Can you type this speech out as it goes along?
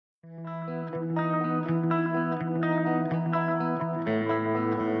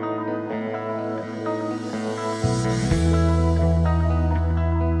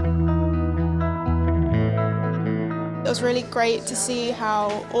was really great to see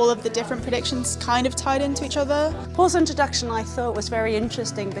how all of the different predictions kind of tied into each other. Paul's introduction I thought was very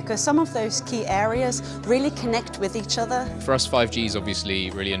interesting because some of those key areas really connect with each other. For us, 5G is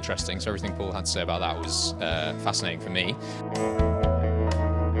obviously really interesting, so everything Paul had to say about that was fascinating for me.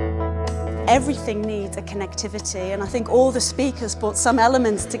 Everything needs a connectivity, and I think all the speakers brought some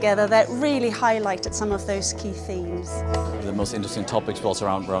elements together that really highlighted some of those key themes. The most interesting topics was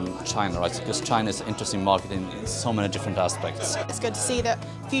around China, right? Because China is an interesting market in so many different aspects. It's good to see that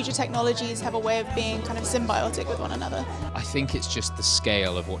future technologies have a way of being kind of symbiotic with one another. I think it's just the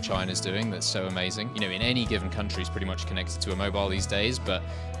scale of what China's doing that's so amazing. You know, in any given country is pretty much connected to a mobile these days, but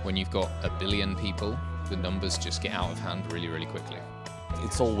when you've got 1 billion people, the numbers just get out of hand really, really quickly.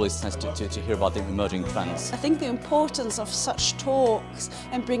 It's always nice to hear about the emerging trends. I think the importance of such talks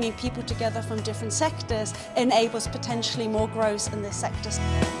and bringing people together from different sectors enables potentially more growth in this sector.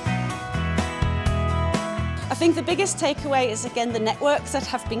 I think the biggest takeaway is again the networks that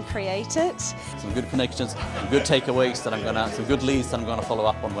have been created. Some good connections, some good takeaways some good leads that I'm gonna follow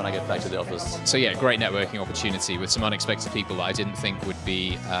up on when I get back to the office. So yeah, great networking opportunity with some unexpected people that I didn't think would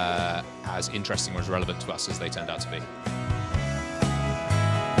be as interesting or as relevant to us as they turned out to be.